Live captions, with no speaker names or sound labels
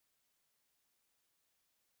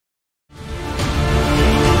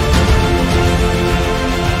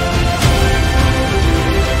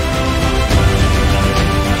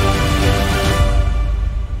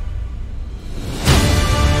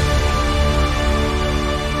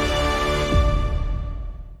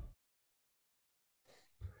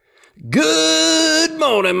Good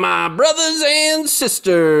morning, my brothers and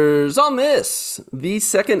sisters. On this, the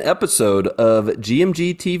second episode of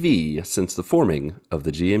GMG TV since the forming of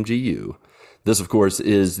the GMGU. This, of course,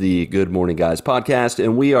 is the Good Morning Guys podcast,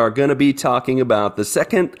 and we are going to be talking about the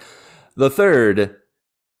second, the third,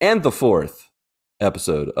 and the fourth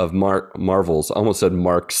episode of Marvel's. I almost said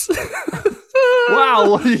Mark's.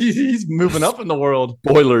 Wow, he's moving up in the world.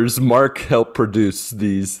 Spoilers, Mark helped produce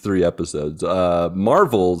these three episodes.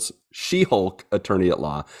 Marvel's She-Hulk Attorney at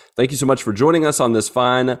Law. Thank you so much for joining us on this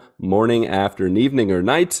fine morning, afternoon, evening, or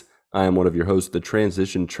night. I am one of your hosts, the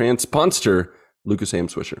transition transponster, Lucas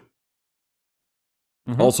Hamswisher.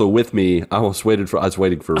 Also with me, I was waiting for a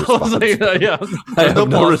response. I have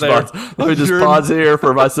no response. Let me just pause here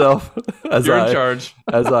for myself as You're in charge.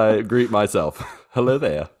 as I greet myself. Hello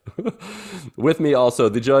there. With me also,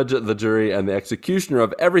 the judge, the jury, and the executioner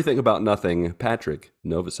of everything about nothing, Patrick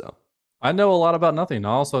Novosel. I know a lot about nothing. I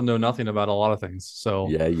also know nothing about a lot of things. So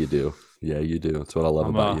yeah, you do. Yeah, you do. That's what I love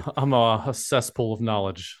about you. I'm a cesspool of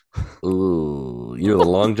knowledge. Ooh, you're the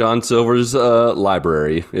Long John Silver's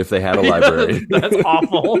library, if they had a library. That's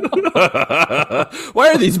awful. Why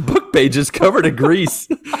are these book pages covered in grease?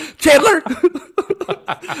 Chandler!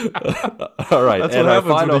 All right. That's what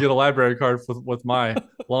happens when you get a library card with my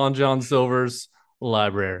Long John Silver's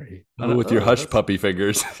library. With your hush puppy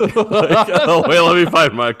fingers. Oh, wait, let me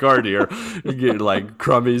find my card here. You get like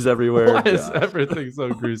crummies everywhere. Why is everything so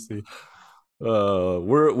greasy?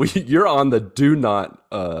 You're on the do not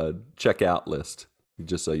check out list,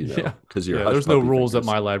 just so you know, because there's no rules at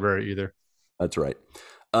my library either. That's right.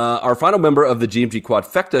 Our final member of the GMG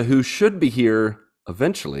quadfecta, who should be here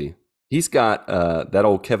eventually, he's got that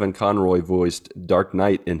old Kevin Conroy voiced Dark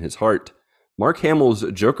Knight in his heart, Mark Hamill's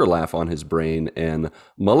Joker laugh on his brain, and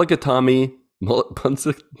Mulligatawny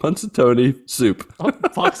Punxsutawney soup.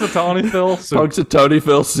 Punxsutawney Phil soup. Punxsutawney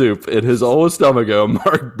Phil soup in his old stomacho,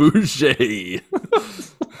 Mark Boucher.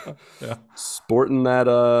 Yeah. Sporting that,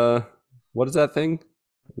 what is that thing?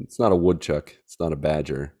 It's not a woodchuck. It's not a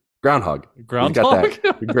badger. Groundhog. Groundhog?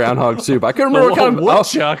 Got that. Groundhog soup. I couldn't remember what kind of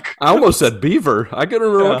woodchuck. I almost said beaver. I couldn't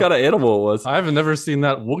remember what kind of animal it was. I've never seen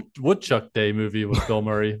that Woodchuck Day movie with Bill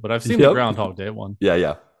Murray, but I've seen the Groundhog Day one.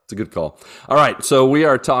 Yeah. It's a good call. All right, so we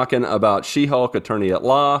are talking about She-Hulk Attorney at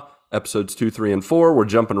Law, episodes 2, 3, and 4. We're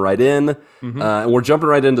jumping right in, and we're jumping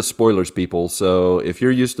right into spoilers, people. So if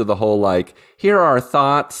you're used to the whole, like, here are our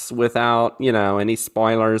thoughts without, any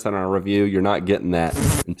spoilers in our review, you're not getting that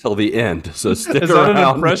until the end. So stick around. Is that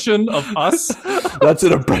an impression of us? That's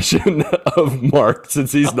an impression of Mark,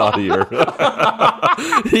 since he's not here.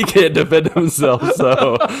 He can't defend himself,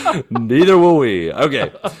 so neither will we.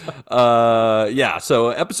 Okay. So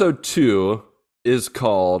episode 2 is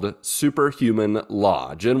called Superhuman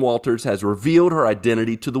Law. Jen Walters has revealed her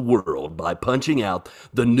identity to the world by punching out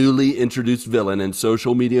the newly introduced villain and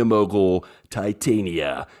social media mogul,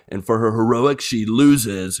 Titania. And for her heroics, she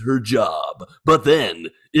loses her job, but then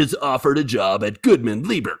is offered a job at Goodman,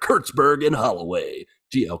 Lieber, Kurtzberg, and Holloway,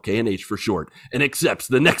 GLK&H for short, and accepts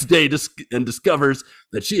the next day and discovers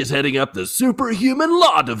that she is heading up the Superhuman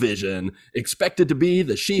Law Division, expected to be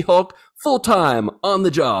the She-Hulk full-time on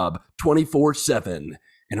the job 24/7.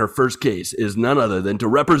 And her first case is none other than to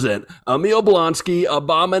represent Emil Blonsky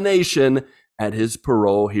Abomination at his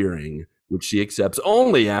parole hearing, which she accepts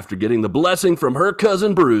only after getting the blessing from her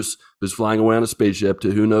cousin Bruce, who's flying away on a spaceship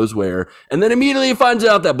to who knows where, and then immediately finds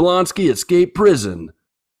out that Blonsky escaped prison,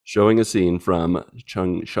 showing a scene from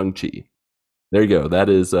Shang-Chi. There you go. That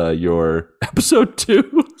is your episode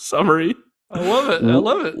 2 summary. I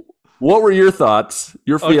love it. What were your thoughts,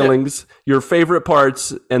 your feelings, your favorite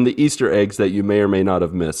parts, and the Easter eggs that you may or may not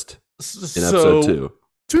have missed in episode 2?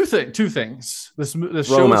 Two things. This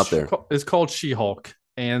show is called She-Hulk.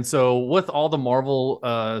 And so with all the Marvel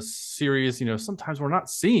series, sometimes we're not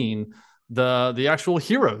seeing the actual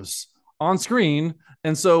heroes on screen.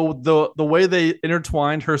 And so the way they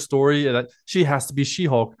intertwined her story, that she has to be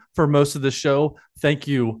She-Hulk for most of the show. Thank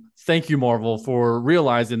you, Marvel, for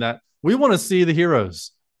realizing that we want to see the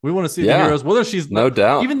heroes. We want to see the heroes, whether she's no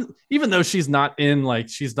doubt, even though she's not in, like,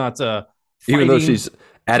 she's not even though she's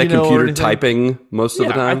at a computer typing most of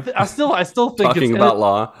the time. I still think talking about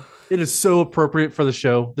law. It is so appropriate for the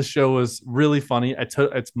show. The show is really funny.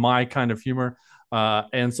 It's my kind of humor,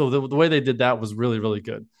 and so the way they did that was really, really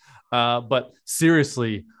good. But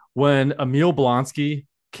seriously, when Emil Blonsky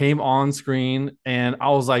came on screen, and I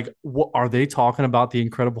was like, what are they talking about? The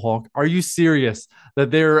Incredible Hulk? Are you serious that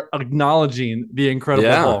they're acknowledging the Incredible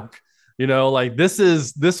Hulk?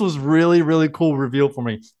 This was really, really cool reveal for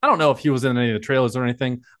me. I don't know if he was in any of the trailers or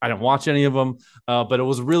anything. I didn't watch any of them, but it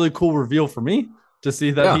was a really cool reveal for me. to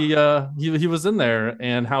see that he was in there,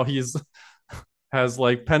 and how he's has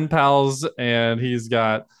like pen pals, and he's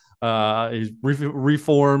got he's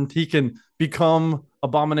reformed. He can become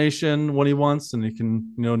Abomination when he wants, and he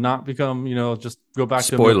can not become just go back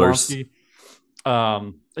Spoilers. to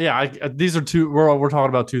Blonsky. These are two. We're talking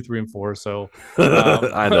about 2, 3, and 4. So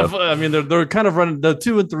I know. I mean, they're kind of running. The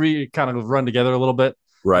 2 and 3 kind of run together a little bit.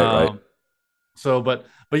 Right. So, but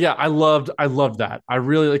yeah, I loved that. I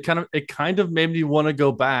really it kind of made me want to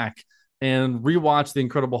go back and rewatch The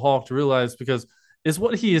Incredible Hulk to realize, because is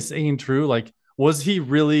what he is saying true? Like, was he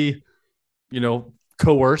really,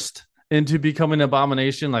 coerced into becoming an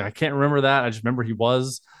Abomination? Like, I can't remember that. I just remember he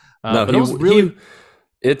was. No, but it was really.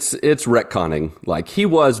 It's retconning. Like, he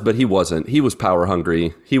was, but he wasn't. He was power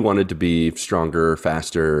hungry. He wanted to be stronger,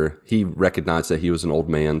 faster. He recognized that he was an old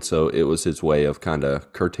man, so it was his way of kind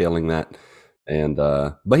of curtailing that. And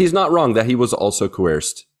but he's not wrong that he was also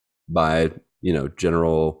coerced by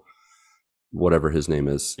General whatever his name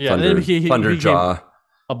is. Yeah, Thunderjaw.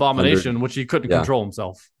 Abomination, which he couldn't control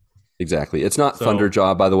himself. Exactly. It's not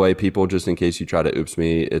Thunderjaw, by the way, people, just in case you try to oops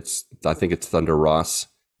me. I think it's Thunder Ross.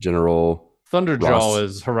 General Thunderjaw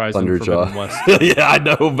is Horizon Forbidden West. Yeah, I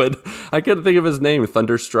know, but I couldn't think of his name.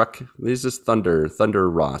 Thunderstruck. He's just Thunder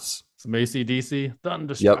Ross. Some AC/DC.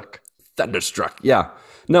 Thunderstruck. Yep. Thunderstruck. Yeah.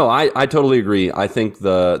 No, I totally agree. I think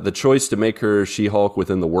the choice to make her She-Hulk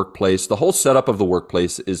within the workplace, the whole setup of the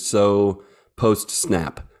workplace is so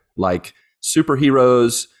post-snap. Like,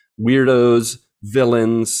 superheroes, weirdos,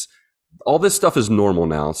 villains, all this stuff is normal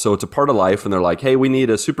now. So it's a part of life, and they're like, hey, we need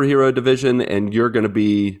a superhero division, and you're going to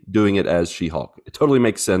be doing it as She-Hulk. It totally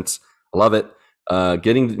makes sense. I love it.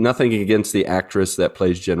 Getting nothing against the actress that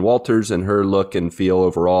plays Jen Walters and her look and feel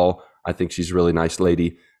overall. I think she's a really nice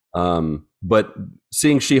lady. But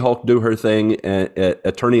seeing She-Hulk do her thing,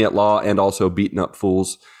 attorney at law, and also beating up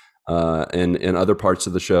fools in other parts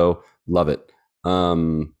of the show, love it.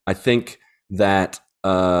 I think that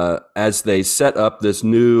as they set up this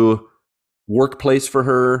new workplace for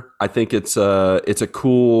her, I think it's a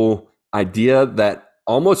cool idea that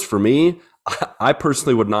almost for me, I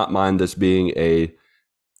personally would not mind this being a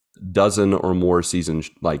dozen or more season,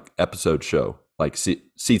 like episode show, like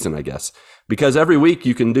season, I guess, because every week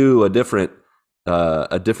you can do a different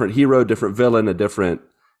hero, different villain, a different,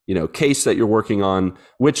 case that you're working on,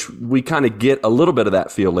 which we kind of get a little bit of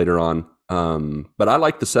that feel later on. But I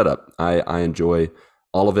like the setup. I enjoy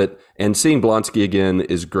all of it. And seeing Blonsky again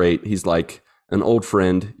is great. He's like an old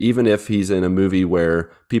friend, even if he's in a movie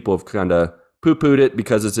where people have kind of poo-pooed it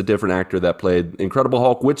because it's a different actor that played Incredible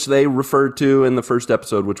Hulk, which they referred to in the first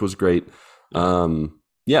episode, which was great. It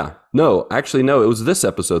was this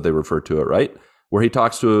episode they referred to it, right? Where he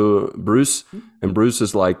talks to Bruce, and Bruce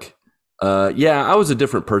is like, I was a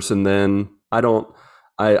different person then. I don't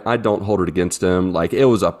hold it against him. Like, it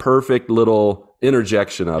was a perfect little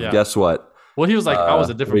interjection of, guess what? Well, he was like, I was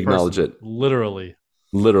a different person. Acknowledge it.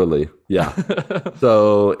 Literally. Yeah.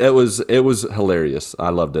 So it was hilarious. I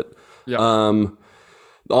loved it. Yeah.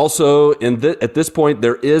 Also, at this point,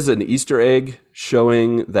 there is an Easter egg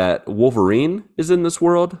showing that Wolverine is in this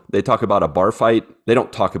world. They talk about a bar fight. They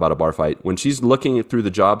don't talk about a bar fight. When she's looking through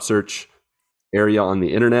the job search area on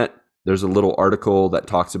the internet, there's a little article that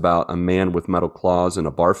talks about a man with metal claws in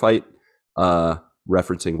a bar fight,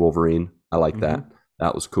 referencing Wolverine. I like that.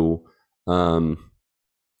 That was cool.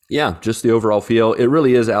 Just the overall feel. It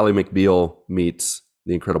really is Ally McBeal meets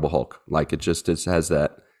the Incredible Hulk. Like, it has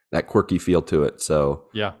that quirky feel to it. So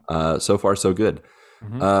so far so good.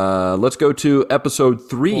 Let's go to episode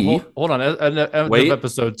 3. Well, hold on. At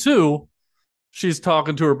episode 2, she's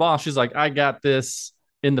talking to her boss. She's like, I got this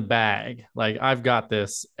in the bag. Like, I've got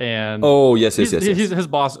this. And her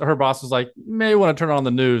boss was like, you may want to turn on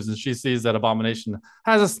the news. And she sees that Abomination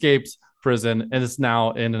has escaped prison and is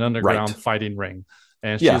now in an underground fighting ring.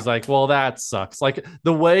 And she's like, well, that sucks. Like,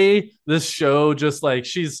 the way this show just like,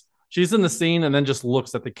 she's in the scene and then just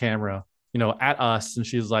looks at the camera, at us. And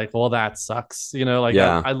she's like, well, that sucks.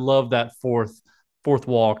 I love that fourth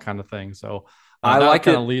wall kind of thing. So I like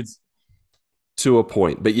it. Leads to a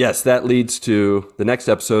point, but yes, that leads to the next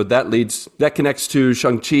episode. That connects to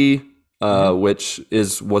Shang-Chi, which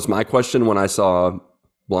was my question when I saw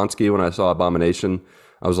Blonsky, when I saw Abomination.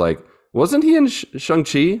 I was like, wasn't he in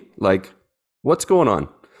Shang-Chi? Like, what's going on?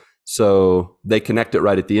 So they connect it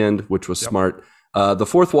right at the end, which was smart. The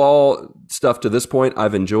fourth wall stuff to this point,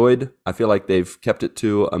 I've enjoyed. I feel like they've kept it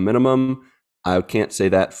to a minimum. I can't say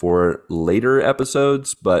that for later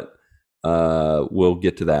episodes, but we'll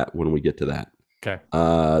get to that when we get to that.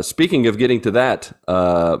 Okay. Speaking of getting to that,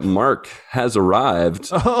 Marc has arrived.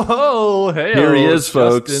 Oh, hey, Here he is,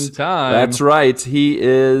 folks. Just in time. That's right. He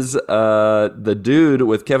is the dude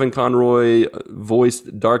with Kevin Conroy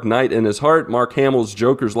voiced Dark Knight in his heart, Mark Hamill's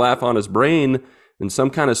Joker's laugh on his brain, and some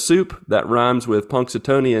kind of soup that rhymes with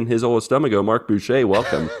Punxsutawney and his old stomago. Marc Boucher,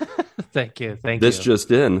 welcome. Thank you. This just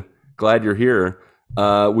in. Glad you're here.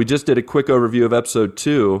 We just did a quick overview of episode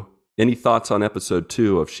 2. Any thoughts on episode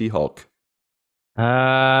 2 of She-Hulk?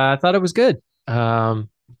 I thought it was good. Trying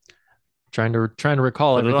to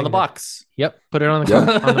recall Put it on the box. Yep, put it on the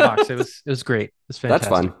box. It was great. It was fantastic.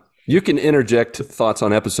 That's fine. You can interject thoughts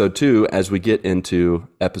on episode 2 as we get into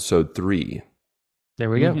episode 3. There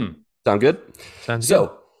we go. Sound good? Sounds good.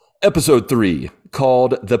 So, episode 3,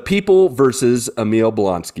 called The People versus Emil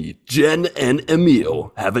Blonsky. Jen and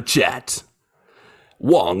Emil have a chat.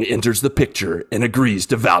 Wong enters the picture and agrees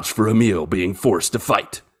to vouch for Emil being forced to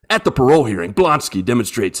fight. At the parole hearing, Blonsky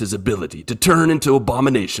demonstrates his ability to turn into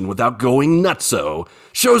Abomination without going nutso,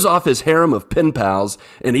 shows off his harem of pen pals,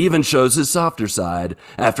 and even shows his softer side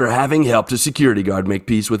after having helped a security guard make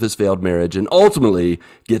peace with his failed marriage, and ultimately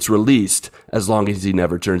gets released as long as he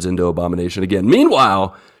never turns into Abomination again.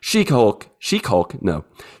 Meanwhile, She-Hulk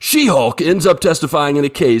ends up testifying in a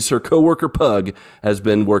case her coworker Pug has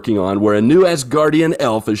been working on, where a new Asgardian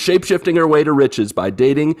elf is shapeshifting her way to riches by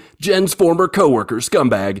dating Jen's former coworker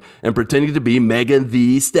Scumbag and pretending to be Megan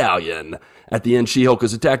Thee Stallion. At the end, She-Hulk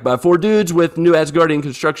is attacked by 4 dudes with new Asgardian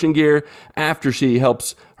construction gear after she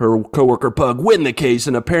helps her coworker Pug win the case,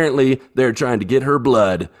 and apparently they're trying to get her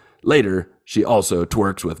blood. Later, she also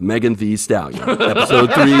twerks with Megan Thee Stallion.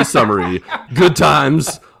 Episode 3 summary. Good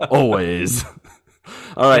times, always.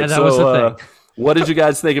 All right, that was the thing. What did you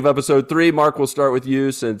guys think of episode 3? Marc, we'll start with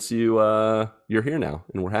you since you're here now,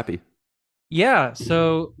 and we're happy. Yeah,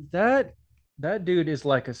 so that dude is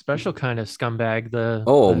like a special kind of scumbag.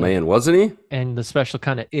 Man, wasn't he? And the special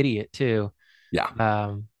kind of idiot too.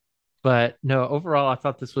 Yeah. But no, overall, I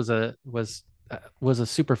thought this was a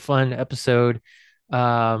super fun episode.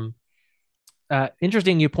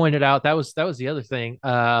 Interesting. You pointed out that was the other thing.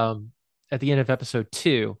 At the end of episode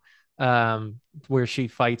 2, where she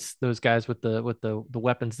fights those guys with the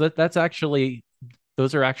weapons.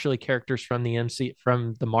 Those are actually characters from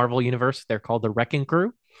the Marvel universe. They're called the Wrecking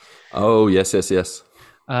Crew. Oh, yes.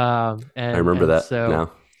 I remember that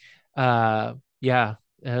so, now. Yeah,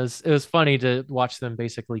 it was funny to watch them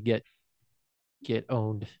basically get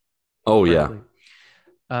owned. Oh, yeah.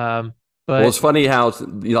 But it's funny how,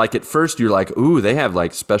 like, at first you're like, ooh, they have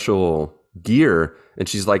like special gear, and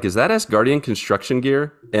she's like, is that Asgardian construction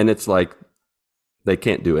gear? And it's like they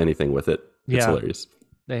can't do anything with it. It's hilarious.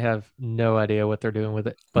 They have no idea what they're doing with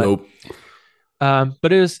it. But, nope.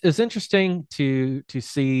 But it was interesting to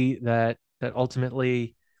see that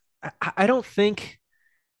ultimately, I don't think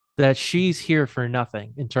that she's here for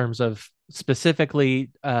nothing in terms of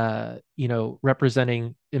specifically,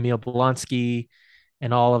 representing Emil Blonsky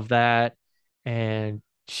and all of that, and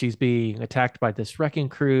she's being attacked by this wrecking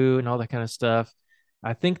crew and all that kind of stuff.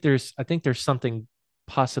 I think there's something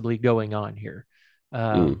possibly going on here.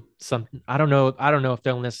 Something I don't know if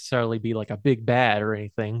they'll necessarily be like a big bad or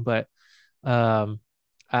anything, but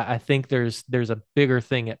I think there's a bigger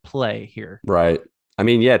thing at play here. Right. I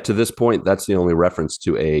mean, yeah, to this point, that's the only reference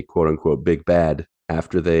to a quote unquote big bad.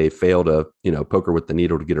 After they fail to, poke her with the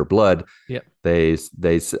needle to get her blood. Yep. They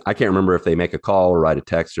I can't remember if they make a call or write a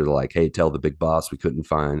text or like, hey, tell the big boss we couldn't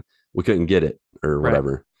get it or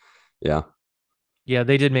whatever. Right. Yeah,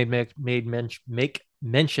 they did make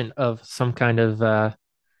mention of some kind of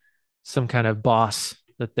boss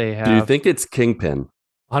that they have. Do you think it's Kingpin?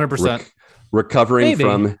 100%. Recovering Maybe.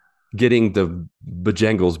 From getting the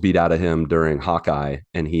bejangles beat out of him during Hawkeye,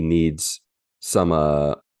 and he needs some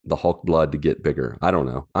the Hulk blood to get bigger. I don't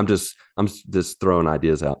know. I'm just throwing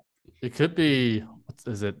ideas out. It could be.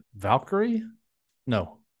 Is it Valkyrie?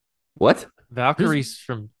 No. What? Valkyrie's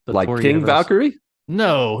from the like Thor King universe. Valkyrie?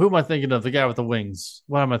 No. Who am I thinking of? The guy with the wings.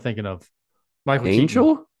 What am I thinking of? Michael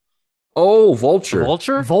Angel? Keaton. Oh, Vulture.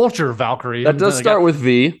 Vulture Valkyrie. That does start with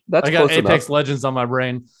V. That's I got close Apex enough. Legends on my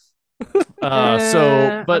brain. But I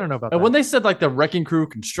don't know about that. when they said like the wrecking crew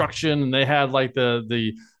construction and they had like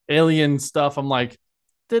the alien stuff, I'm like,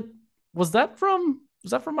 was that from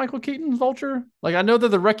Michael Keaton's Vulture? Like, I know they're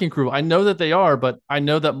the wrecking crew. I know that they are, but I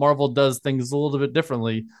know that Marvel does things a little bit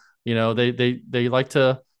differently. They like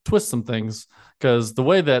to twist some things, because the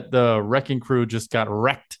way that the wrecking crew just got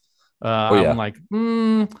wrecked, I'm like,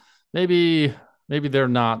 maybe they're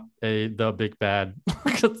not the big bad.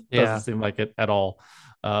 It doesn't seem like it at all.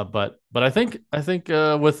 But I think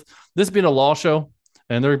with this being a law show,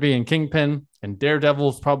 and they're being Kingpin and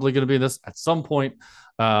Daredevil's probably going to be this at some point.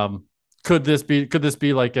 Could this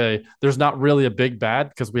be like there's not really a big bad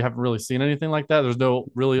because we haven't really seen anything like that. There's no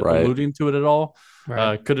really alluding to it at all.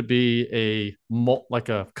 Right. Could it be like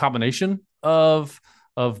a combination of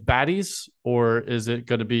baddies, or is it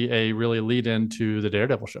going to be a really lead into the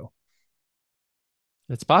Daredevil show?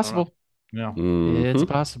 It's possible. Yeah. Mm-hmm. It's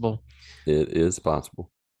possible. It is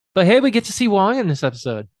possible. But hey, we get to see Wong in this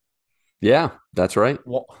episode. Yeah, that's right.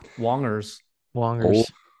 Wongers.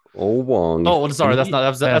 Oh, Wong. Oh, sorry, that's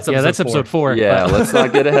episode 4. Yeah, let's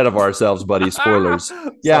not get ahead of ourselves, buddy. Spoilers.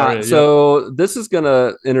 Yeah, so this is going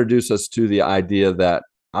to introduce us to the idea that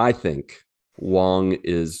I think Wong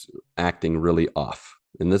is acting really off.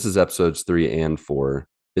 And this is episodes 3 and 4.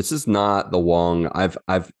 This is not the Wong.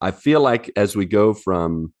 I feel like as we go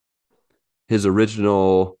from his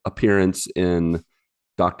original appearance in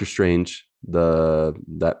Doctor Strange,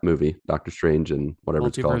 that movie, Doctor Strange and whatever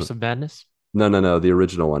it's called. Multiverse of Madness? No, the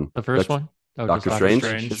original one. The first one? Oh, Doctor Strange?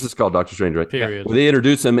 This is called Doctor Strange, right? Period. Well, they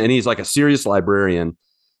introduce him, and he's like a serious librarian.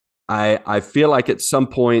 I feel like at some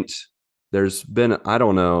point there's been, I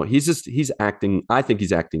don't know, he's acting, I think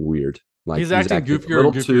he's acting weird. Like he's acting goofier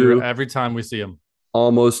and goofier every time we see him.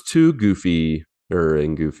 Almost too goofier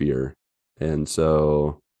and goofier. And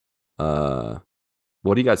so, what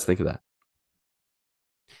do you guys think of that?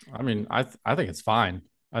 I mean, I think it's fine.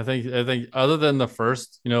 I think other than the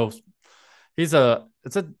first, it's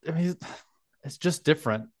just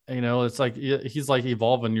different. It's like he's like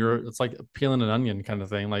evolving. It's like peeling an onion kind of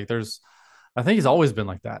thing. Like I think he's always been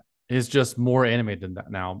like that. He's just more animated than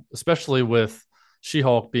that now, especially with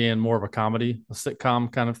She-Hulk being more of a comedy, a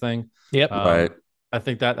sitcom kind of thing. Yep. Right. I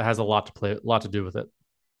think that has a lot to do with it.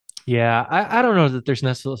 Yeah, I don't know that there's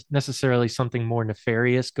necessarily something more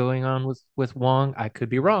nefarious going on with Wong. I could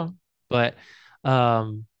be wrong, but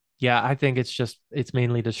yeah, I think it's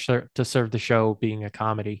mainly to serve the show being a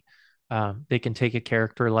comedy. They can take a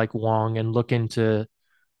character like Wong and look into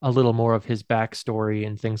a little more of his backstory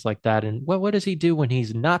and things like that. And what does he do when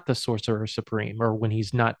he's not the Sorcerer Supreme, or when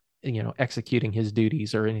he's not executing his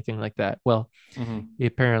duties or anything like that? Well, he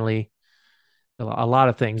apparently a lot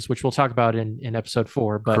of things, which we'll talk about in episode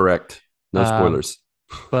 4. But correct, no spoilers.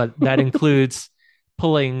 But that includes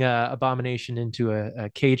pulling Abomination into a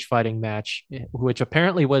cage fighting match, which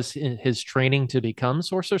apparently was in his training to become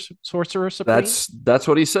Sorcerer Supreme. That's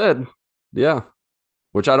what he said. Yeah,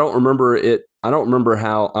 which I don't remember it. I don't remember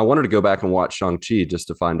how. I wanted to go back and watch Shang-Chi just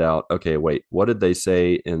to find out. Okay, wait, what did they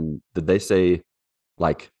say? And did they say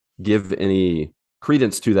like give any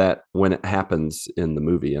credence to that when it happens in the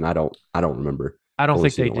movie? And I don't remember. I don't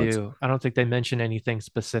think they do. I don't think they mention anything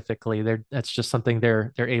specifically. That's just something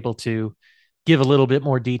they're able to give a little bit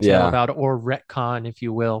more detail about, or retcon, if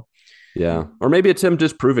you will. Yeah. Or maybe it's him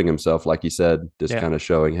just proving himself, like you said, just kind of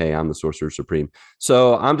showing, hey, I'm the Sorcerer Supreme.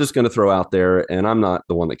 So I'm just going to throw out there, and I'm not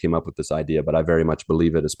the one that came up with this idea, but I very much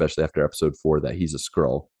believe it, especially after episode 4, that he's a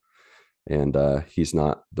Skrull and he's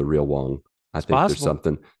not the real Wong. I think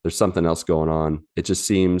there's something else going on. It just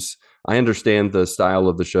seems, I understand the style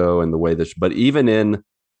of the show and the way but even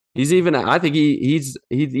I think he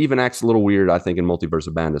even acts a little weird, I think, in Multiverse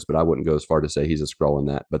of Madness, but I wouldn't go as far to say he's a Skrull in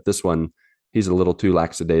that. But this one, he's a little too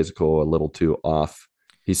lackadaisical, a little too off.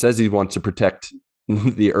 He says he wants to protect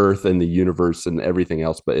the Earth and the universe and everything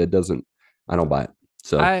else, but I don't buy it.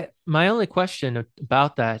 So my only question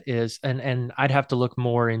about that is, and I'd have to look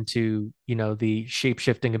more into, the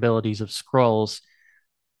shape-shifting abilities of Skrulls.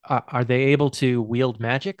 Are they able to wield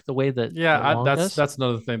magic the way that? Yeah, that's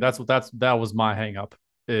another thing. That was my hang up,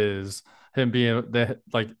 is him being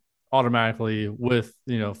like automatically with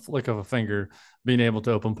flick of a finger being able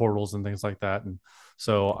to open portals and things like that. And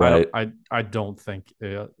so I don't think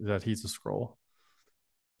that he's a Skrull.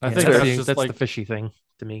 I think that's like the fishy thing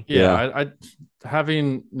to me. Yeah, I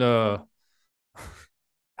having those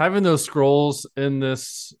Skrulls in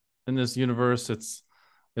this universe, it's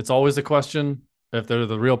always a question if they're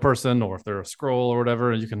the real person or if they're a Skrull or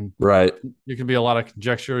whatever. And you can be a lot of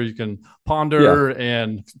conjecture, you can ponder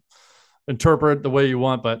and interpret the way you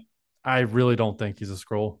want, but I really don't think he's a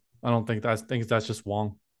Skrull. I think that's just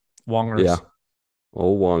Wongers. Yeah.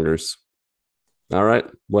 Oh, Wongers. All right.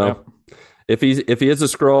 Well, if he is a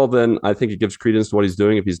Skrull, then I think it gives credence to what he's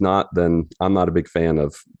doing. If he's not, then I'm not a big fan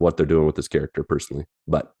of what they're doing with this character personally.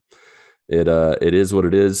 But it is what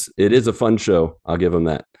it is. It is a fun show. I'll give him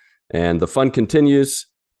that. And the fun continues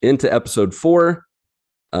into episode 4.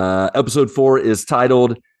 Episode 4 is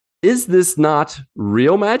titled, "Is This Not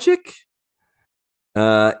Real Magic?"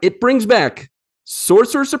 It brings back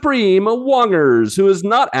Sorcerer Supreme Wongers, who is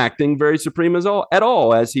not acting very supreme at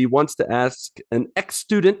all, as he wants to ask an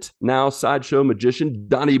ex-student, now sideshow magician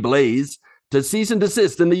Donnie Blaze, to cease and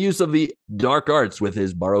desist in the use of the dark arts with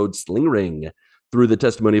his borrowed sling ring. Through the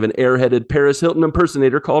testimony of an airheaded Paris Hilton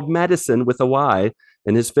impersonator called Madison with a Y,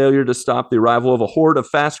 and his failure to stop the arrival of a horde of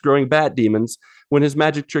fast-growing bat demons, when his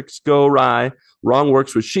magic tricks go awry, Wrong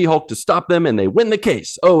works with She-Hulk to stop them, and they win the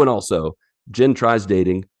case. Oh, and also, Jen tries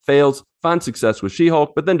dating, fails, finds success with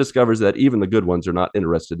She-Hulk, but then discovers that even the good ones are not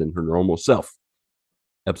interested in her normal self.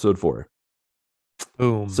 Episode 4.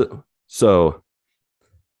 Boom. So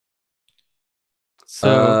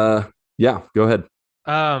yeah, go ahead,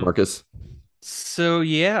 Marcus. So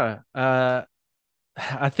yeah, I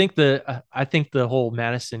think the whole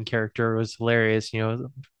Madison character was hilarious. You know,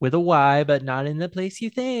 with a Y, but not in the place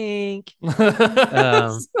you think.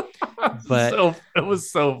 But it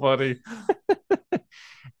was so funny.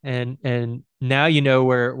 and now you know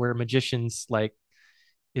where magicians, like,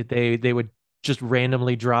 if they would just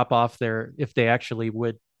randomly drop off if they actually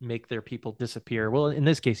would make their people disappear. Well, in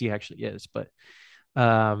this case, he actually is, but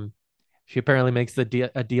she apparently makes a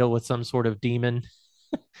deal with some sort of demon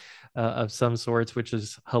of some sorts, which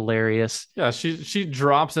is hilarious. Yeah, she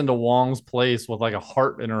drops into Wong's place with like a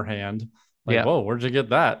heart in her hand. Like, yep. Whoa, where'd you get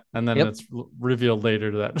that? And then it's revealed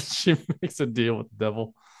later that she makes a deal with the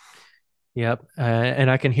devil. Yep. And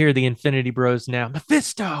I can hear the Infinity Bros now.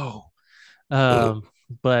 Mephisto.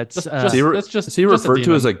 But is he referred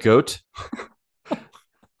to as a goat?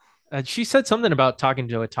 She said something about talking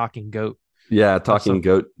to a talking goat. Yeah, talking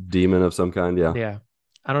goat demon of some kind. Yeah. Yeah.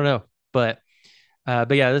 I don't know. But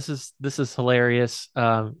yeah, this is hilarious.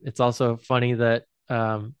 It's also funny that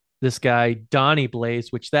this guy Donnie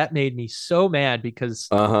Blaze, which that made me so mad because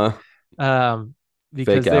it was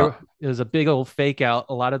a big old fake out.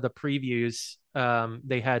 A lot of the previews,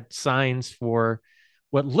 they had signs for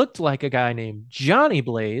what looked like a guy named Johnny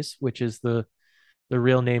Blaze, which is the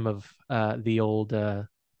real name of the old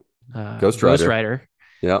Ghost Rider.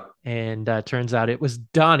 Yeah, and turns out it was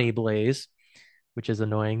Donnie Blaze, which is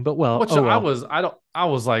annoying. But well. I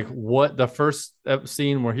was like, what? The first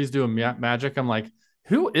scene where he's doing magic, I'm like,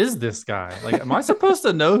 who is this guy? Like, am I supposed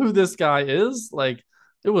to know who this guy is? Like,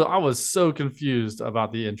 I was so confused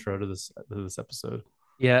about the intro to this episode.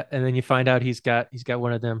 Yeah, and then you find out he's got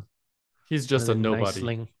one of them. He's just a nobody.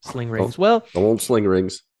 Nice sling rings. Well, I won't sling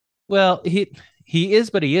rings. Well, he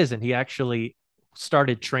is, but he isn't. He actually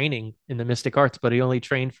started training in the mystic arts, but he only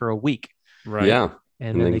trained for a week. Right. Yeah.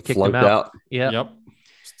 And then they kicked him out. Yep.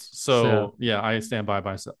 So yeah, I stand by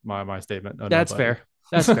my statement. That's fair.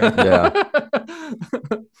 That's fair. Yeah.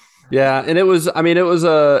 Yeah, and it was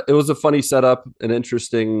a funny setup, an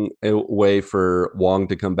interesting way for Wong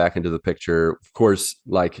to come back into the picture. Of course,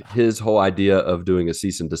 like, his whole idea of doing a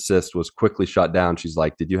cease and desist was quickly shot down. She's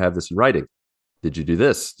like, "Did you have this in writing? Did you do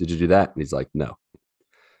this? Did you do that?" And he's like, "No."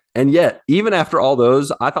 And yet, even after all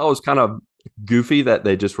those, I thought it was kind of goofy that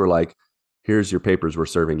they just were like, "Here's your papers, we're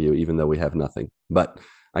serving you," even though we have nothing. But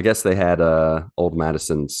I guess they had old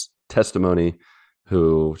Madison's testimony,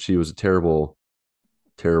 who she was a terrible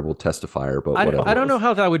testifier, but whatever. I don't know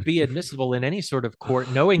how that would be admissible in any sort of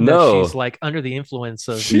court, knowing that she's like under the influence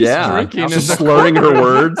of drinking, slurring her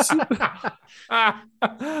words.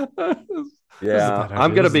 Yeah,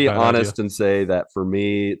 I'm going to be honest and say that for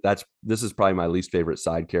me, this is probably my least favorite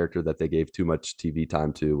side character that they gave too much TV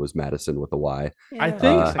time to, was Madison with a Y. Yeah.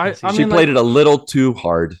 I think she played it a little too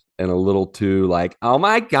hard and a little too like, "Oh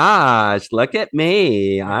my gosh, look at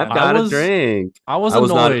me, I've got a drink." I was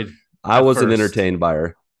annoyed. I wasn't entertained by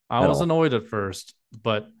her. I was annoyed at first,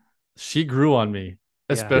 but she grew on me,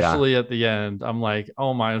 especially at the end. I'm like,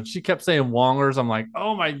 oh my, she kept saying Wongers. I'm like,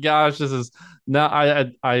 oh my gosh, this is now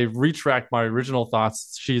I retract my original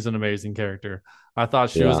thoughts. She's an amazing character. I thought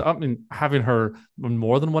she was, having her in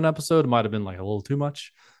more than one episode might have been like a little too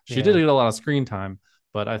much. She did get a lot of screen time,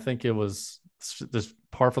 but I think it was this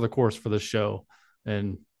par for the course for the show,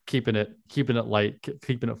 and keeping it light,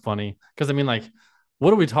 keeping it funny. Because I mean, like,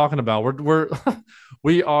 what are we talking about?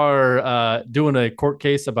 We are doing a court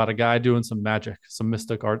case about a guy doing some magic, some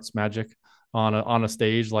mystic arts magic on a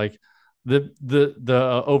stage. Like,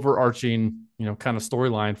 the overarching, kind of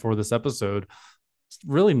storyline for this episode,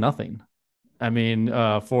 really nothing. I mean,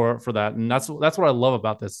 for that, and that's what I love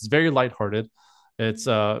about this. It's very lighthearted. It's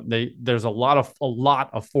there's a lot of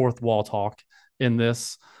fourth wall talk in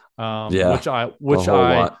this, which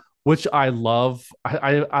I love.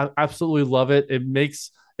 I absolutely love it.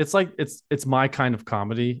 It's my kind of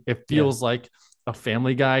comedy. It feels like a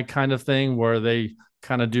Family Guy kind of thing, where they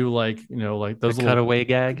kind of do like those little cutaway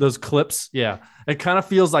gag, those clips. Yeah, it kind of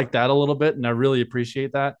feels like that a little bit, and I really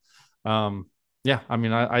appreciate that. Yeah, I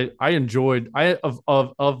mean, I enjoyed of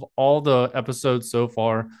all the episodes so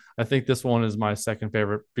far, I think this one is my second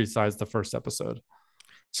favorite besides the first episode.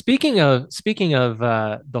 Speaking of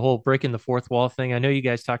the whole breaking the fourth wall thing, I know you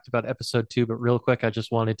guys talked about episode 2, but real quick, I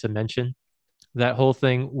just wanted to mention that whole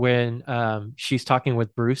thing when she's talking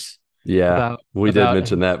with Bruce Yeah, about we did about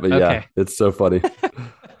mention that, but yeah, okay. it's so funny.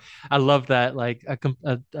 I love that, like a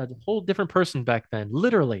whole different person back then,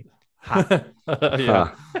 literally. Ha. Yeah,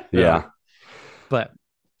 Huh. yeah. Yeah. But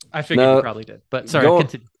I figured you No, probably did. But sorry, go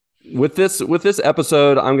continue. with this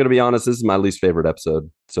episode. I'm going to be honest. This is my least favorite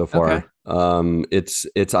episode so Okay. far.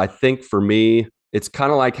 It's I think for me, it's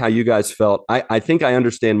kind of like how you guys felt. I think I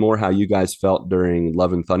understand more how you guys felt during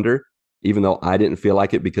Love and Thunder, even though I didn't feel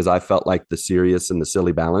like it because I felt like the serious and the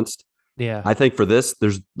silly balanced. Yeah. I think for this,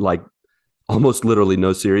 there's like almost literally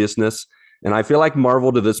no seriousness. And I feel like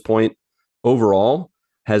Marvel to this point overall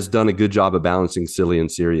has done a good job of balancing silly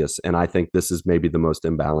and serious. And I think this is maybe the most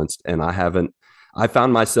imbalanced. And I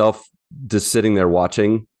found myself just sitting there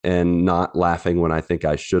watching and not laughing when I think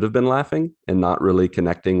I should have been laughing and not really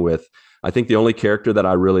connecting with, I think the only character that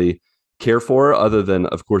I really care for other than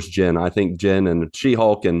of course Jen. I think Jen and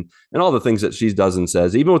She-Hulk and all the things that she does and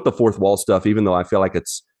says, even with the fourth wall stuff, even though I feel like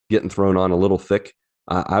it's getting thrown on a little thick.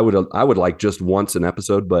 I would like just once an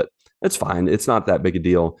episode, but it's fine. It's not that big a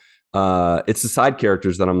deal. It's the side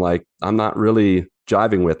characters that I'm like, I'm not really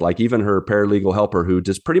jiving with. Like even her paralegal helper, who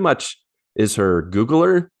just pretty much is her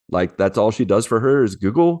Googler. Like that's all she does for her is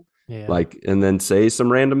Google, Yeah. like, and then say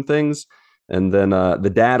some random things. And then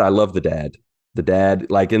the dad, I love the dad. The dad,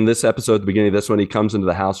 like in this episode, the beginning of this one, he comes into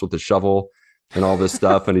the house with the shovel and all this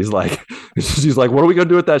stuff, and he's like, she's like, "What are we gonna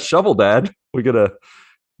do with that shovel, Dad? We gonna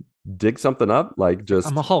dig something up?" Like I'm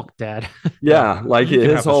just a Hulk, Dad. yeah, like You can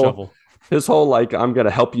have the shovel. his whole like I'm gonna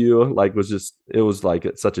help you like was just it was like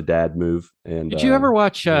such a dad move and Did you ever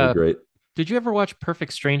watch really great. did you ever watch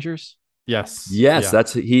Perfect Strangers? Yes. Yes, Yeah.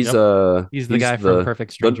 that's he's Yep. He's the guy from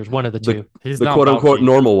Perfect the Strangers, one of the the, two. He's the not quote unquote Balky.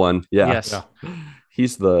 normal one. Yeah. Yes. Yeah.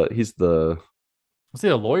 He's the Was he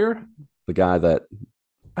a lawyer? guy that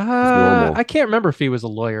normal. I can't remember if he was a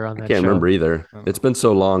lawyer on I that can't show. remember either. Oh. It's been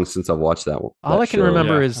so long since I've watched that one. All I can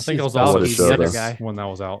remember Yeah. is I think it was Balky's also What a show the other this- guy. when that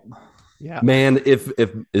was out. Yeah. Man, if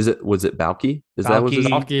is it was it Balky? Is that was his?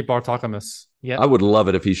 Balky. Balky Bartakamus. Yeah. I would love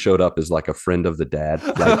it if he showed up as like a friend of the dad.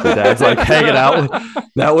 Like the dad's like hanging out.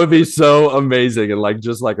 That would be so amazing and like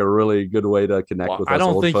just like a really good way to connect Well, with I us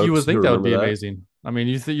don't old think you folks would think who that would be remember amazing. I mean,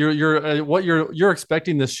 you're what you're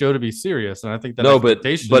expecting this show to be serious, and I think that No, but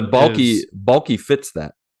expectation bulky is- bulky fits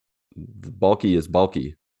that. Bulky is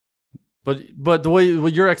bulky. but the way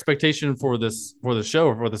what your expectation for the show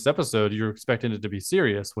or for this episode, you're expecting it to be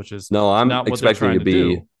serious, which is No, I'm not what they're expecting trying to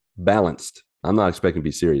be do. balanced. I'm not expecting to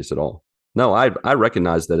be serious at all. No, I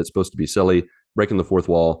recognize that it's supposed to be silly, breaking the fourth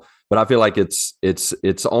wall, but I feel like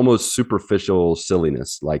it's almost superficial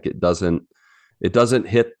silliness. Like it doesn't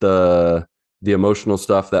hit the emotional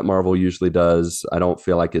stuff that Marvel usually does. I don't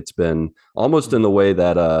feel like it's been almost in the way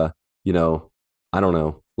that you know, I don't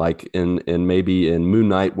know, like in maybe in Moon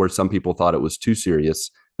Knight where some people thought it was too serious,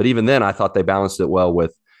 but even then I thought they balanced it well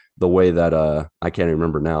with the way that I can't even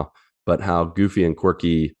remember now, but how goofy and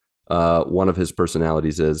quirky one of his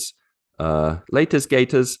personalities is. Latest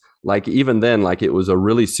Gators, like even then, like it was a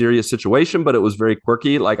really serious situation, but it was very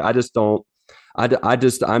quirky. Like I just don't,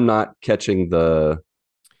 I'm not catching the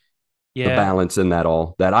Yeah. balance in that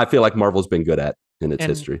all that I feel like Marvel's been good at in its And-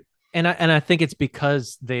 history. And I think it's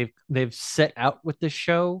because they've set out with this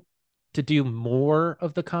show to do more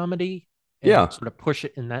of the comedy and Yeah. sort of push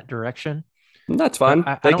it in that direction. And that's fine.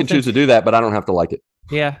 I They don't can choose think- to do that, but I don't have to like it.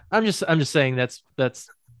 Yeah. I'm just saying that's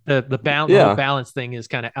the balance Yeah. whole balance thing is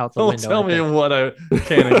kind of out the Don't window. tell I me think. what I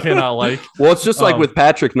can and cannot like. Well, it's just like Um, with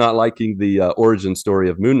Patrick not liking the origin story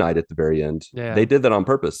of Moon Knight at the very end. Yeah. They did that on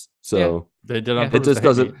purpose. So They did on It purpose just to hate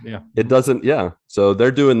doesn't- me. Yeah. it doesn't. Yeah. So they're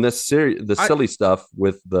doing this the I- silly stuff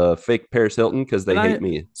with the fake Paris Hilton because they And hate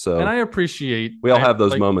me. So And I appreciate we all I- have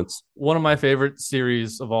those like, moments. One of my favorite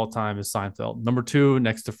series of all time is Seinfeld. Number 2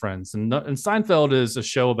 next to Friends. And Seinfeld is a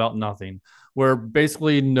show about nothing where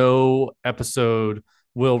basically no episode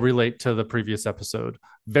will relate to the previous episode.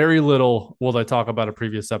 Very little will they talk about a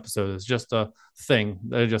previous episode. It's just a thing.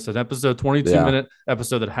 They're just an episode, 22-minute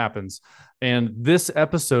episode that happens. And this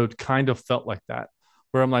episode kind of felt like that,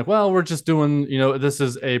 where I'm like, well, we're just doing, this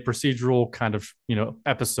is a procedural kind of,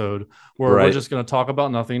 episode where we're Right. just going to talk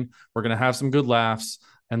about nothing. We're going to have some good laughs.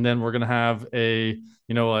 And then we're going to have a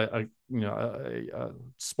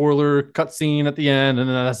spoiler cutscene at the end. And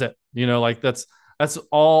then that's it. That's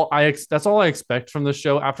all I expect from the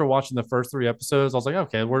show. After watching the first 3 episodes, I was like,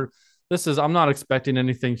 okay, I'm not expecting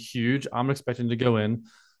anything huge. I'm expecting to go in,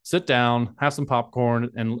 sit down, have some popcorn,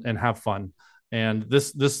 and have fun. And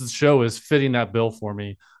this show is fitting that bill for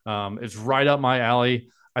me. It's right up my alley.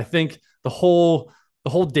 I think the whole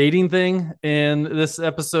dating thing in this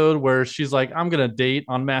episode where she's like, I'm gonna date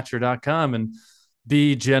on Matcher.com and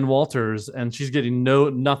be Jen Walters, and she's getting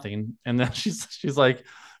nothing. And then she's like,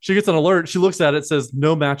 she gets an alert. She looks at it, says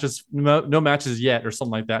no matches yet, or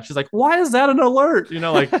something like that. She's like, why is that an alert?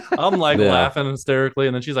 Like I'm like laughing hysterically,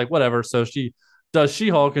 and then she's like, whatever. So she does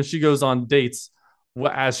She-Hulk, and she goes on dates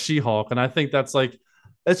as She-Hulk, and I think that's like,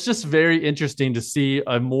 it's just very interesting to see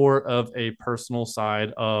a more of a personal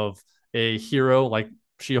side of a hero like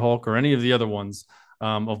She-Hulk or any of the other ones,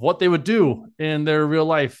 of what they would do in their real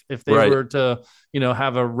life if they were to,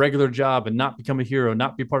 have a regular job and not become a hero,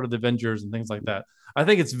 not be part of the Avengers and things like that. I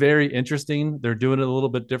think it's very interesting. They're doing it a little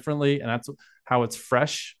bit differently, and that's how it's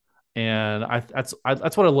fresh. And that's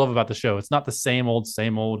what I love about the show. It's not the same old,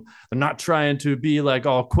 same old. They're not trying to be like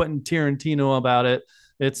all Quentin Tarantino about it.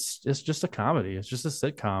 It's just a comedy. It's just a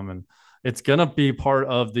sitcom, and it's gonna be part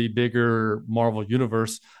of the bigger Marvel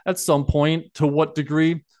universe at some point. To what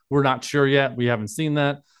degree, we're not sure yet. We haven't seen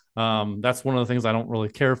that. That's one of the things I don't really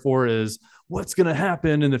care for, is what's going to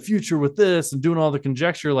happen in the future with this and doing all the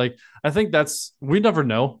conjecture. Like, I think we never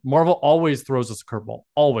know. Marvel always throws us a curveball,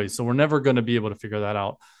 always. So we're never going to be able to figure that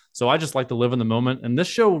out. So I just like to live in the moment. And this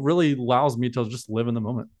show really allows me to just live in the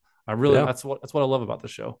moment. That's what I love about the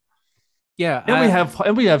show. Yeah.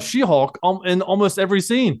 And we have She-Hulk in almost every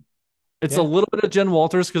scene. It's a little bit of Jen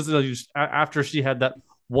Walters, because after she had that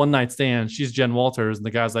one night stand, she's Jen Walters, and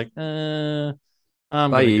the guy's like,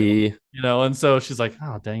 I'm bye. Go. And so she's like,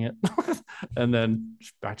 oh, dang it. And then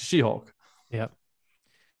back to She-Hulk. Yeah.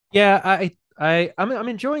 Yeah. I'm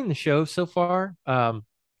enjoying the show so far.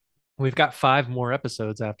 We've got 5 more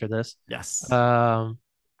episodes after this. Yes.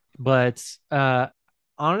 But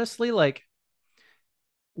honestly, like,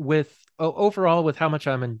 overall with how much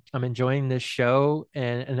I'm enjoying this show,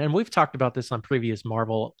 and we've talked about this on previous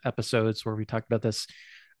Marvel episodes where we talked about this.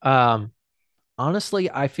 Honestly,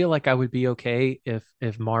 I feel like I would be okay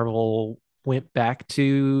if Marvel went back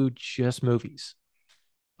to just movies.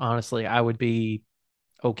 Honestly, I would be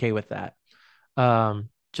okay with that.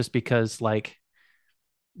 Just because, like,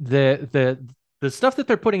 the stuff that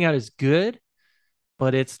they're putting out is good,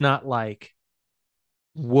 but it's not like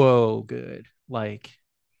whoa good. Like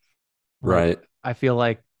Right. I feel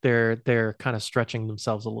like they're kind of stretching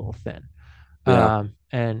themselves a little thin. Yeah.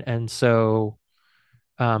 And so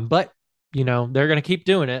but they're going to keep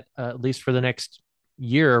doing it, at least for the next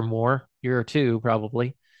year or two,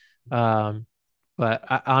 probably. But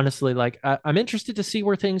honestly, like, I'm interested to see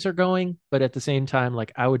where things are going, but at the same time,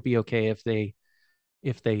 like, I would be okay if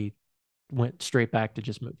they went straight back to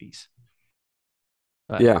just movies.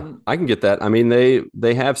 But, yeah, I can get that. I mean,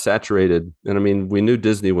 they have saturated, and I mean, we knew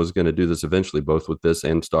Disney was going to do this eventually, both with this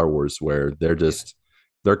and Star Wars, where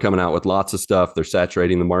they're coming out with lots of stuff. They're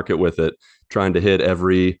saturating the market with it, trying to hit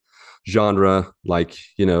every genre. Like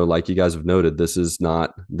you guys have noted, this is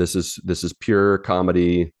pure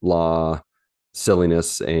comedy, law,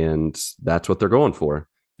 silliness, and that's what they're going for.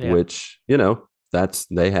 Yeah. Which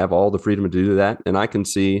they have all the freedom to do that, and I can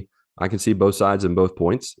see both sides and both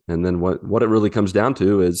points. And then what it really comes down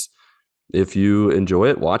to is, if you enjoy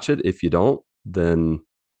it, watch it. If you don't, then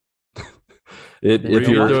if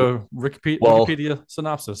you're the Wikipedia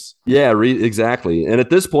synopsis. Yeah, exactly. And at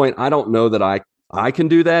this point, I don't know that I can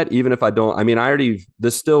do that, even if I don't. I mean,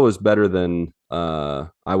 this still is better than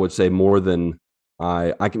I would say more than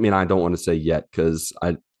I mean, I don't want to say yet, because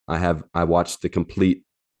I watched the complete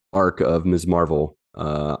arc of Ms. Marvel.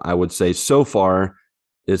 I would say so far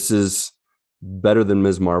this is better than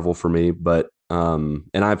Ms. Marvel for me, but and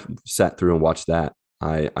I've sat through and watched that.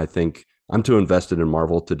 I think I'm too invested in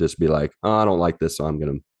Marvel to just be like, oh, I don't like this, so I'm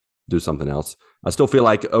going to do something else. I still feel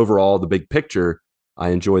like overall, the big picture, I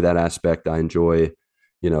enjoy that aspect. I enjoy,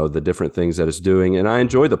 the different things that it's doing, and I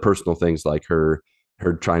enjoy the personal things, like her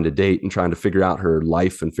trying to date and trying to figure out her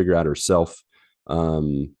life and figure out herself.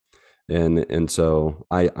 And so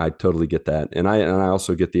I totally get that, and I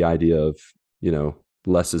also get the idea of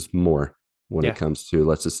less is more when it comes to,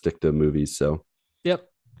 let's just stick to movies. So yep,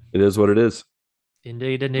 it is what it is.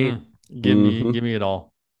 Indeed. Give me it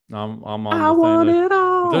all. I'm on. I want it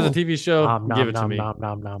all. If there's a TV show, give it to me. All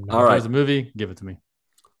right. If there's a movie, give it to me.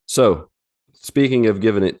 So, speaking of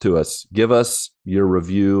giving it to us, give us your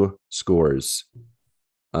review scores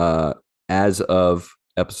as of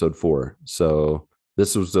episode 4. So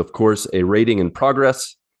this was, of course, a rating in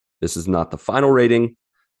progress. This is not the final rating.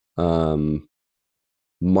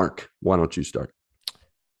 Mark, why don't you start?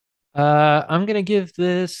 I'm gonna give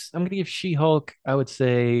She-Hulk, I would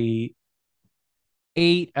say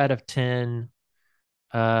 8 out of 10.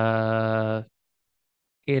 8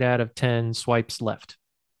 out of 10 swipes left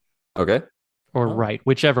Okay. or right,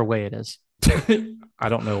 whichever way it is. I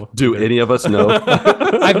don't know. Do either. any of us know?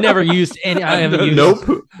 I've never used any. I haven't used.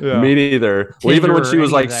 Nope. Yeah. Me neither. Well, even when Tinder she or was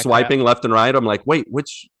any like of that swiping left and right, I'm like, wait,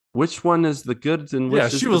 which one is the good and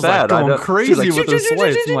which is she the was bad? like I going don't- crazy she was with those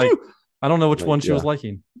swipes. I'm like, I don't know which Like, one she was yeah.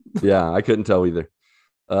 liking. Yeah, I couldn't tell either.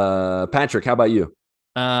 Patrick, how about you?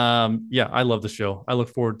 Yeah, I love the show. I look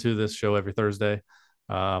forward to this show every Thursday.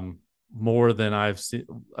 More than I've seen.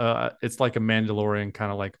 It's like a Mandalorian,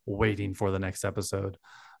 kind of like waiting for the next episode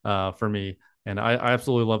for me. And I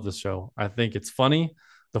absolutely love this show. I think it's funny.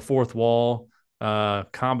 The fourth wall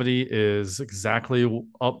comedy is exactly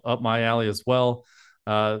up my alley as well.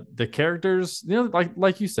 The characters,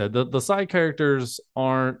 like you said, the side characters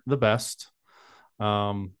aren't the best.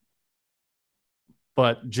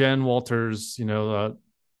 But Jen Walters,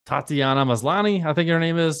 Tatiana Maslany, I think her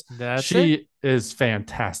name is. She is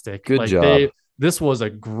fantastic. Good job. This was a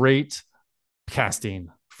great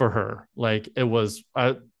casting for her. Like it was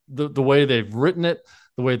the way they've written it,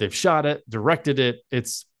 the way they've shot it, directed it.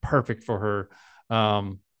 It's perfect for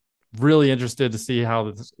her. Really interested to see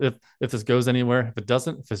how if this goes anywhere. If it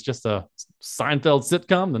doesn't, if it's just a Seinfeld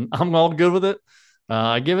sitcom, then I'm all good with it.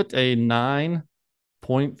 I give it a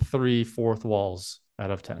 9.3 fourth walls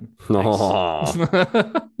out of 10.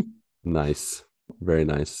 Nice. Very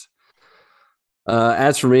nice.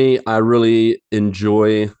 As for me, I really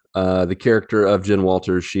enjoy the character of Jen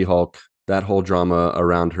Walters, She-Hulk, that whole drama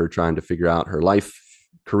around her trying to figure out her life,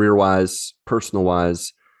 career-wise,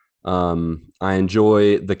 personal-wise. I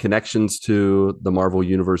enjoy the connections to the Marvel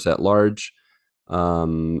Universe at large,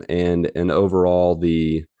 and overall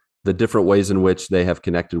the different ways in which they have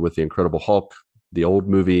connected with the Incredible Hulk, the old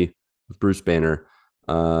movie with Bruce Banner,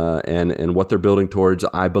 and what they're building towards,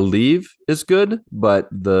 I believe, is good, but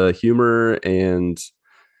the humor and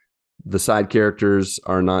the side characters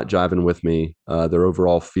are not jiving with me. Their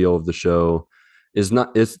overall feel of the show is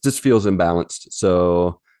not, it just feels imbalanced.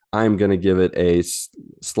 So I'm going to give it a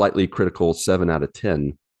slightly critical 7 out of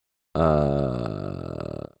 10.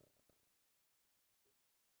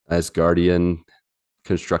 Asgardian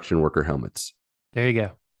construction worker helmets. There you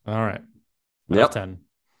go. All right. Yep. Out of 10.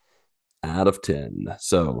 Out of 10.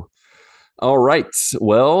 So, all right.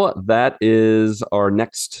 Well, that is our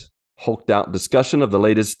next hulked out discussion of the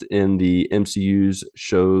latest in the MCU's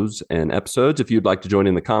shows and episodes. If you'd like to join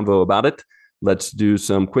in the convo about it, let's do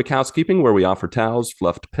some quick housekeeping where we offer towels,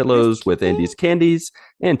 fluffed pillows with Andy's candies,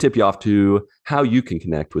 and tip you off to how you can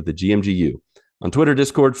connect with the GMGU. On Twitter,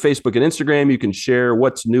 Discord, Facebook, and Instagram, you can share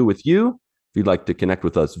what's new with you. If you'd like to connect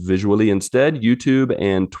with us visually instead, YouTube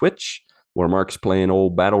and Twitch, where Marc's playing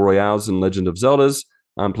old Battle Royales and Legend of Zeldas.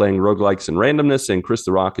 I'm playing roguelikes and randomness, and Chris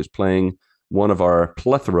the Rock is playing one of our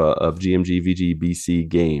plethora of GMG VGBC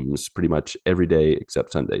games pretty much every day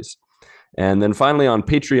except Sundays. And then finally on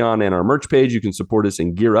Patreon and our merch page, you can support us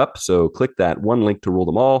in Gear Up. So click that one link to rule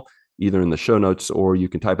them all, either in the show notes or you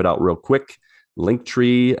can type it out real quick,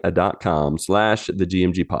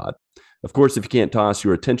 linktree.com/thegmgpod. Of course, if you can't toss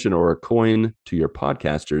your attention or a coin to your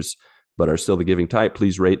podcasters, but are still the giving type,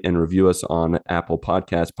 please rate and review us on Apple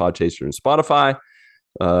Podcasts, Podchaser, and Spotify,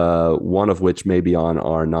 one of which may be on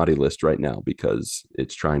our naughty list right now because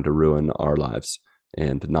it's trying to ruin our lives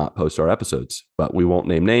and not post our episodes. But we won't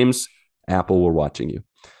name names. Apple, we're watching you.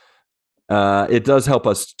 It does help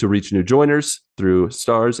us to reach new joiners through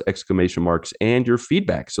stars, exclamation marks, and your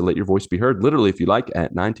feedback. So let your voice be heard, literally, if you like,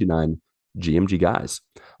 at 929 GMG Guys.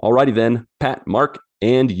 Alrighty then, Pat, Mark,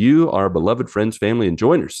 and you, our beloved friends, family, and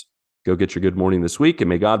joiners. Go get your good morning this week, and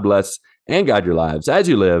may God bless and guide your lives as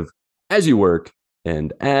you live, as you work,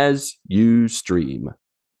 and as you stream.